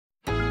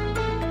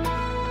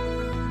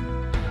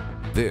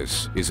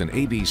This is an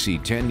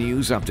ABC 10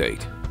 News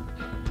update.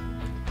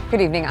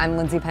 Good evening, I'm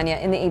Lindsay Pena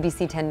in the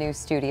ABC 10 News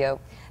studio.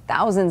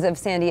 Thousands of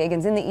San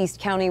Diegans in the East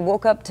County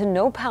woke up to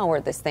no power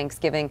this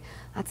Thanksgiving.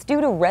 That's due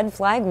to red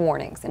flag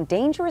warnings and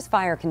dangerous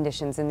fire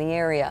conditions in the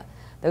area.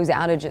 Those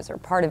outages are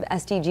part of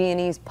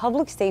SDG&E's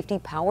public safety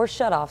power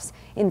shutoffs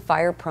in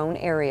fire-prone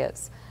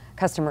areas.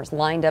 Customers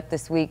lined up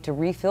this week to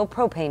refill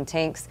propane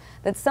tanks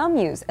that some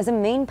use as a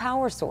main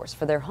power source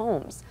for their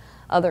homes.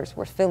 Others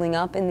were filling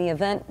up in the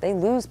event they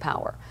lose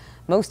power.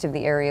 Most of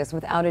the areas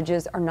with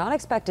outages are not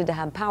expected to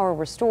have power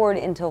restored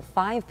until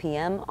 5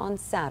 p.m. on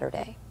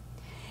Saturday.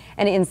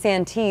 And in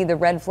Santee, the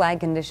red flag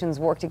conditions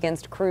worked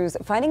against crews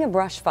fighting a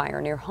brush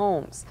fire near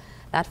homes.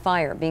 That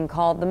fire, being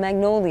called the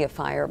Magnolia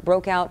Fire,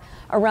 broke out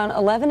around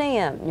 11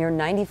 a.m. near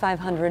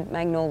 9500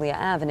 Magnolia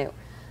Avenue.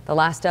 The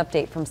last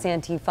update from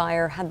Santee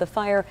Fire had the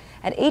fire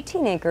at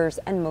 18 acres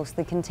and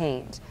mostly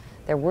contained.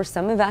 There were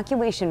some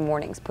evacuation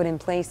warnings put in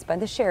place by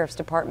the Sheriff's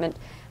Department,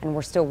 and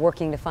we're still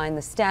working to find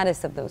the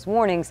status of those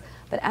warnings.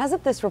 But as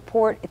of this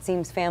report, it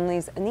seems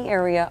families in the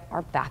area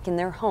are back in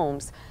their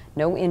homes.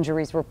 No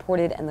injuries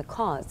reported, and the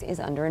cause is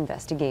under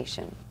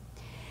investigation.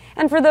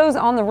 And for those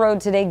on the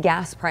road today,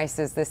 gas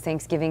prices this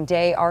Thanksgiving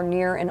Day are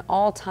near an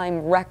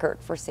all-time record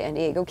for San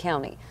Diego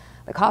County.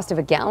 The cost of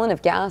a gallon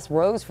of gas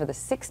rose for the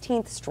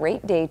 16th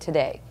straight day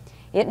today.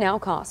 It now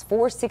costs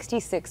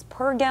 $4.66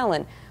 per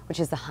gallon, which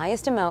is the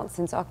highest amount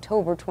since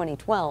October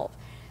 2012.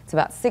 It's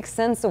about 6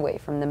 cents away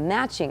from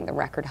matching the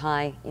record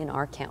high in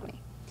our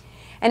county.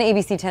 And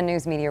ABC 10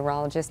 News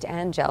meteorologist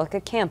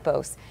Angelica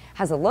Campos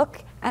has a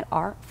look at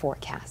our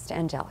forecast.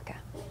 Angelica.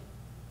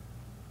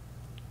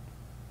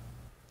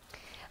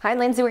 Hi,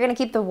 Lindsay. We're going to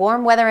keep the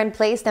warm weather in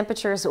place.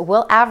 Temperatures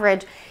will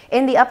average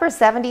in the upper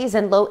 70s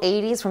and low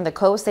 80s from the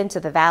coast into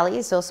the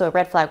valleys. Also, a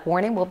red flag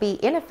warning will be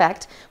in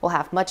effect. We'll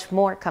have much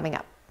more coming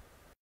up.